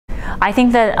I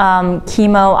think that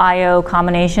chemo-IO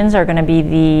combinations are going to be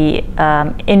the,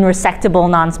 in resectable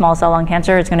non-small cell lung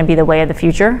cancer, it's going to be the way of the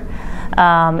future.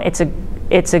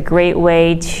 It's a great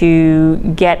way to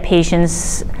get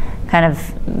patients kind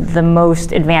of the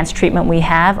most advanced treatment we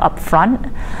have up front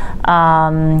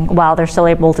while they're still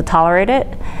able to tolerate it.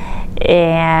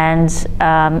 And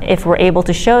if we're able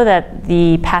to show that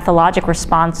the pathologic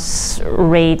response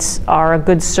rates are a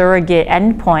good surrogate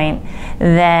endpoint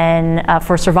then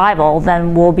for survival,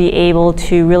 then we'll be able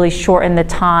to really shorten the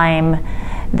time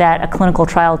that a clinical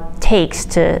trial takes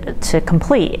to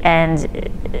complete. And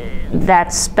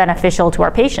that's beneficial to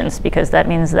our patients, because that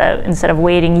means that instead of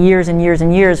waiting years and years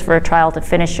and years for a trial to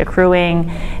finish accruing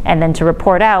and then to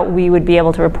report out, we would be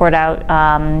able to report out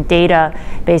data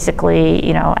basically,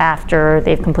 you know, after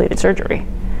they've completed surgery.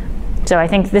 So I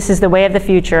think this is the way of the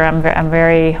future. I'm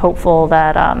very hopeful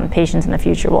that patients in the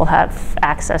future will have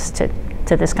access to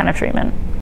this kind of treatment.